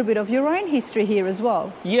you've got a little bit of your own history here as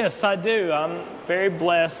well. Yes, I do. I'm very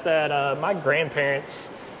blessed that my grandparents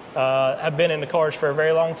have been into cars for a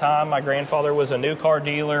very long time. My grandfather was a new car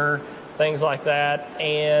dealer, things like that.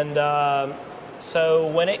 And so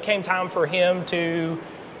when it came time for him to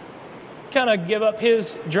kind of give up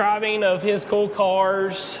his driving of his cool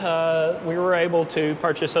cars, we were able to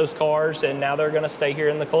purchase those cars, and now they're going to stay here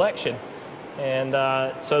in the collection. And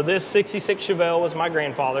so this 66 Chevelle was my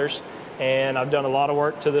grandfather's, and I've done a lot of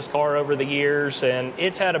work to this car over the years, and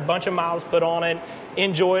it's had a bunch of miles put on it,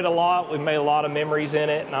 enjoyed a lot. We've made a lot of memories in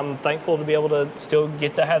it, and I'm thankful to be able to still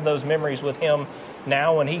get to have those memories with him.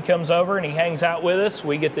 Now when he comes over and he hangs out with us,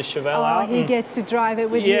 we get the Chevelle out. He gets to drive it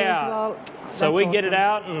with you as well. So we get it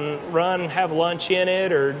out and run, have lunch in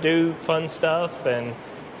it, or do fun stuff, and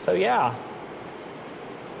so yeah.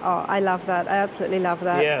 Oh, I love that. I absolutely love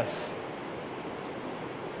that. Yes.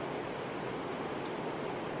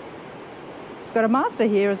 Got a Mazda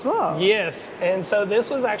here as well. Yes, and so this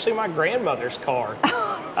was actually my grandmother's car.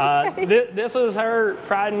 This was her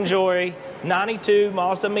pride and joy, 92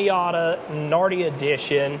 Mazda Miata Nardi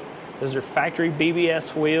Edition. Those are factory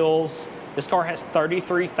BBS wheels. This car has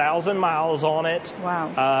 33,000 miles on it.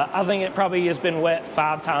 Wow. I think it probably has been wet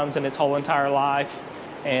 5 times in its whole entire life.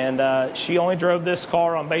 And she only drove this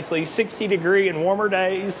car on basically 60-degree and warmer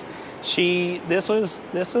days. This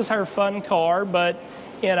was her fun car, but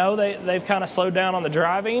they've kind of slowed down on the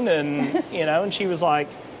driving, and and she was like,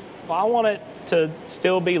 well, I want it to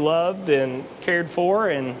still be loved and cared for,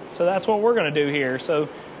 and so that's what we're going to do here. So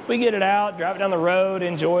we get it out, drive it down the road,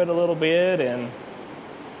 enjoy it a little bit, and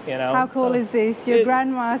you know. How cool is this? Your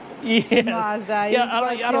grandma's Mazda. Yeah,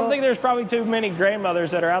 I don't think there's probably too many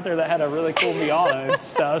grandmothers that are out there that had a really cool Miata and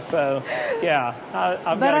stuff. So, yeah,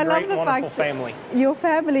 I've got a great, wonderful family. Your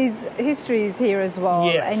family's history is here as well.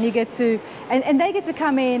 Yes. And you get to, and they get to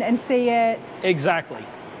come in and see it. Exactly.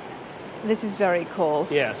 This is very cool.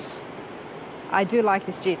 Yes. I do like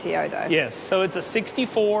this GTO though. Yes, so it's a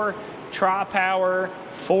 64 tri-power,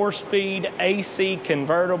 4-speed AC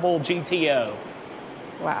convertible GTO.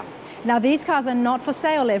 Wow. Now these cars are not for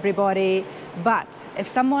sale, everybody, but if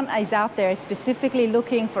someone is out there specifically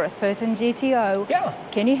looking for a certain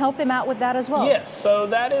GTO, can you help them out with that as well? Yes, so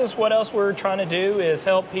that is what else we're trying to do, is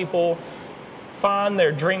help people find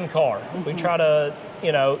their dream car. We try to,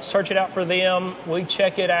 you know, search it out for them. We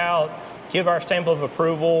check it out, give our stamp of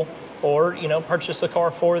approval, or, you know, purchase the car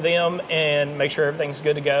for them and make sure everything's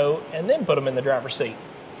good to go, and then put them in the driver's seat.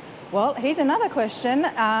 Well, here's another question.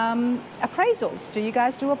 Appraisals. Do you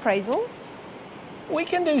guys do appraisals? We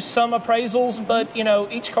can do some appraisals, but, you know,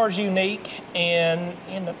 each car's unique, and,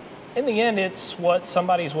 you know, in the end, it's what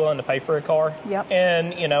somebody's willing to pay for a car. Yep.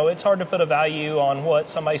 And, you know, it's hard to put a value on what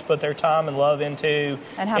somebody's put their time and love into.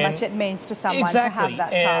 And how much it means to someone to have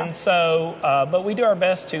that car. And so, but we do our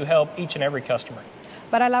best to help each and every customer.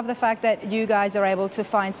 But I love the fact that you guys are able to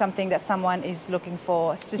find something that someone is looking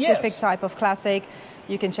for, a specific type of classic.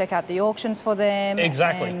 You can check out the auctions for them.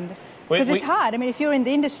 Exactly. Because it's hard. I mean, if you're in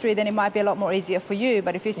the industry, then it might be a lot more easier for you.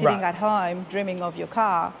 But if you're sitting at home dreaming of your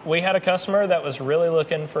car. We had a customer that was really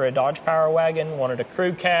looking for a Dodge Power Wagon, wanted a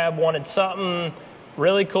crew cab, wanted something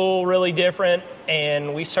really cool, really different.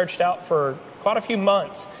 And we searched out for quite a few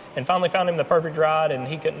months and finally found him the perfect ride, and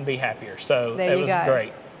he couldn't be happier. So it was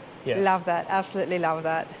great. Yes. Love that. Absolutely love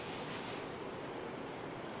that.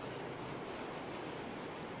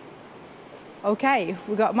 Okay,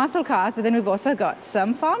 we've got muscle cars, but then we've also got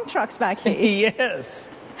some farm trucks back here. Yes.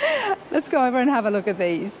 Let's go over and have a look at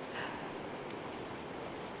these.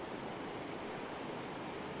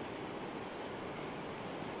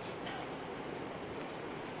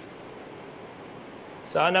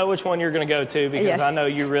 So I know which one you're going to go to, because I know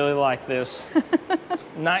you really like this.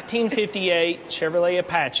 1958 Chevrolet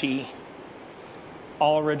Apache,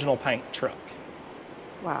 all original paint truck.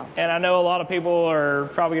 Wow. And I know a lot of people are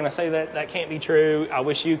probably going to say that that can't be true. I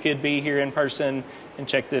wish you could be here in person and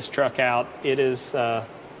check this truck out. It is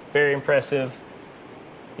very impressive.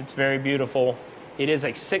 It's very beautiful. It is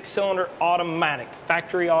a 6-cylinder automatic,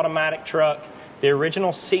 factory automatic truck. The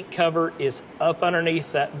original seat cover is up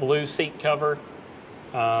underneath that blue seat cover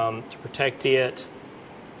to protect it.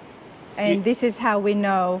 And this is how we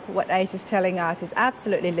know what Ace is telling us is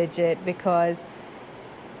absolutely legit, because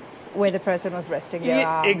where the person was resting their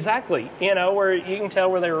arm. Exactly. You know, where you can tell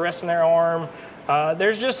where they were resting their arm.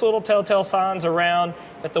 There's just little telltale signs around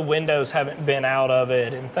that the windows haven't been out of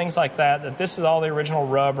it and things like that, that this is all the original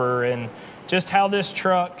rubber, and just how this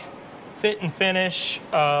truck fit and finish.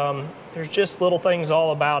 There's just little things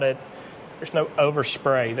all about it. There's no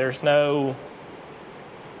overspray. There's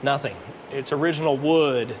nothing. It's original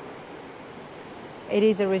wood. It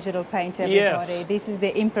is original paint, everybody. Yes. This is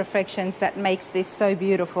the imperfections that makes this so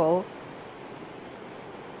beautiful.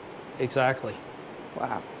 Exactly.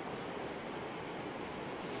 Wow.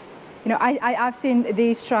 You know, I've seen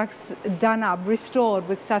these trucks done up, restored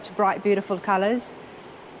with such bright, beautiful colors.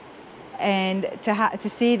 And to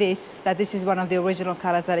see this, that this is one of the original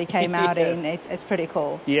colors that it came out in, it's pretty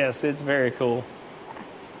cool. Yes, it's very cool.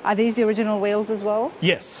 Are these the original wheels as well?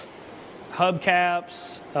 Yes.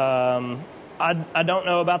 Hubcaps. I don't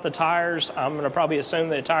know about the tires. I'm going to probably assume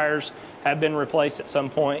that the tires have been replaced at some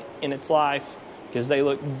point in its life, because they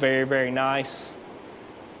look very, very nice.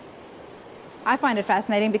 I find it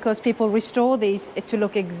fascinating because people restore these to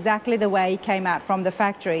look exactly the way it came out from the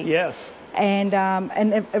factory. Yes. And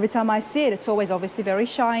every time I see it, it's always obviously very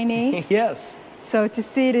shiny. Yes. So to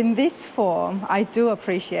see it in this form, I do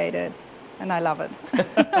appreciate it, and I love it.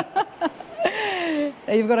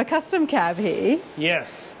 Now you've got a custom cab here.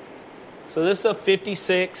 Yes. So this is a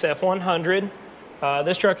 56 F100.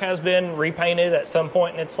 This truck has been repainted at some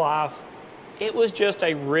point in its life. It was just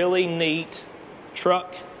a really neat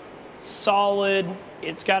truck, solid.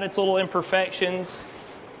 It's got its little imperfections,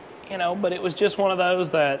 you know, but it was just one of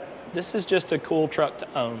those that this is just a cool truck to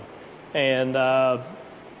own. And the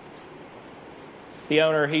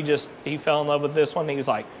owner, he fell in love with this one. He was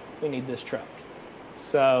like, we need this truck.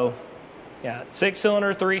 So yeah,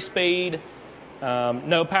 6-cylinder, 3-speed.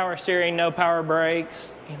 No power steering, no power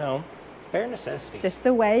brakes, you know, bare necessities. Just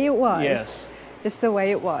the way it was. Yes. Just the way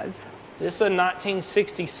it was. This is a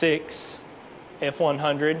 1966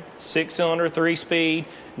 F100, 6-cylinder, 3-speed,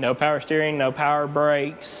 no power steering, no power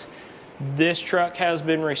brakes. This truck has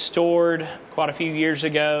been restored quite a few years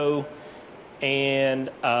ago,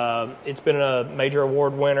 and it's been a major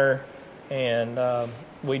award winner, and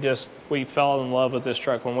we fell in love with this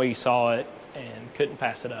truck when we saw it and couldn't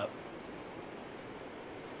pass it up.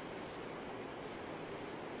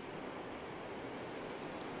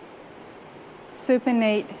 Super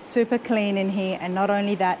neat, super clean in here, and not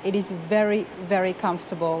only that, it is very, very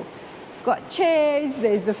comfortable. We've got chairs,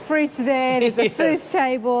 there's a fridge there, there's a food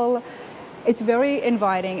table. It's very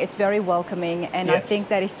inviting, it's very welcoming, and I think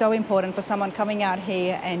that is so important for someone coming out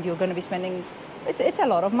here, and you're going to be spending, it's a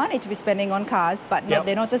lot of money to be spending on cars, but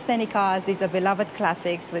they're not just any cars, these are beloved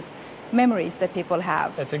classics with memories that people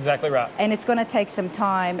have. That's exactly right. And it's going to take some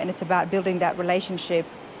time, and it's about building that relationship,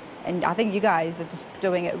 and I think you guys are just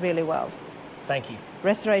doing it really well. Thank you.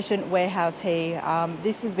 Restoration Warehouse here.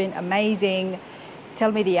 This has been amazing.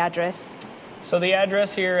 Tell me the address. So the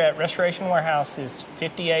address here at Restoration Warehouse is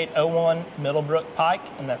 5801 Middlebrook Pike,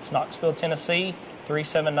 and that's Knoxville, Tennessee,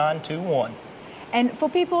 37921. And for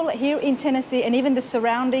people here in Tennessee and even the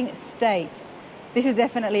surrounding states, this is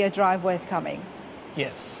definitely a drive worth coming.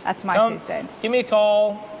 Yes. That's my 2 cents. Give me a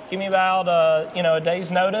call. Give me about a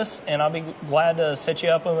day's notice, and I'll be glad to set you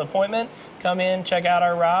up with an appointment. Come in, check out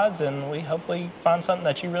our rides, and we hopefully find something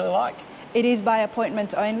that you really like. It is by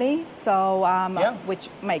appointment only, so which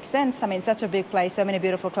makes sense. I mean, such a big place, so many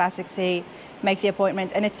beautiful classics here. Make the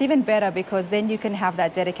appointment, and it's even better because then you can have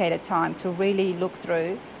that dedicated time to really look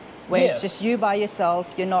through, where it's just you by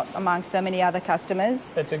yourself. You're not among so many other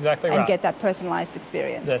customers. That's exactly right. And get that personalized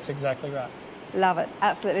experience. That's exactly right. Love it.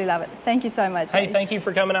 Absolutely love it. Thank you so much. Hey, thank you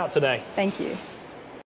for coming out today. Thank you.